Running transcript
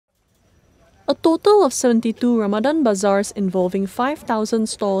A total of 72 Ramadan bazaars involving 5,000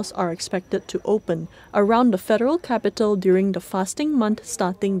 stalls are expected to open around the federal capital during the fasting month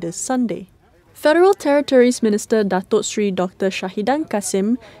starting this Sunday. Federal Territories Minister Datuk Seri Dr. Shahidan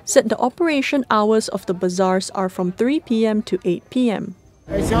Kassim said the operation hours of the bazaars are from 3 p.m. to 8 p.m.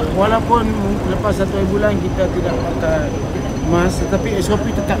 Walaupun lepas 1 bulan kita tidak pakai mask, tetapi SOP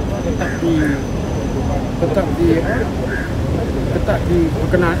tetap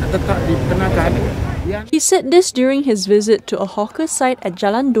dikenakan. He said this during his visit to a hawker site at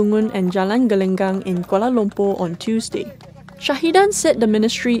Jalan Dungun and Jalan Gelenggang in Kuala Lumpur on Tuesday. Shahidan said the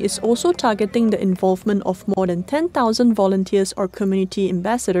ministry is also targeting the involvement of more than 10,000 volunteers or community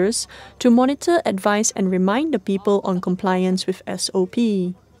ambassadors to monitor, advise and remind the people on compliance with SOP.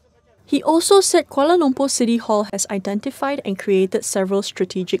 He also said Kuala Lumpur City Hall has identified and created several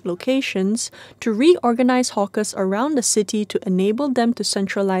strategic locations to reorganize hawkers around the city to enable them to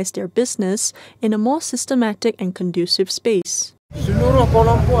centralize their business in a more systematic and conducive space. Seluruh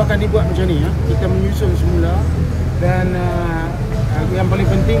Kuala Lumpur akan dibuat macam ni. Kita menyusun semula dan yang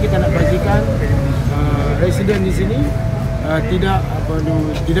paling penting kita nak pastikan residen di sini tidak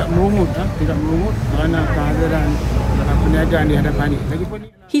merungut kerana kehadiran peniagaan di hadapan ini.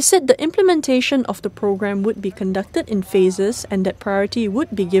 He said the implementation of the program would be conducted in phases and that priority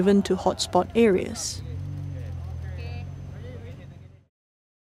would be given to hotspot areas.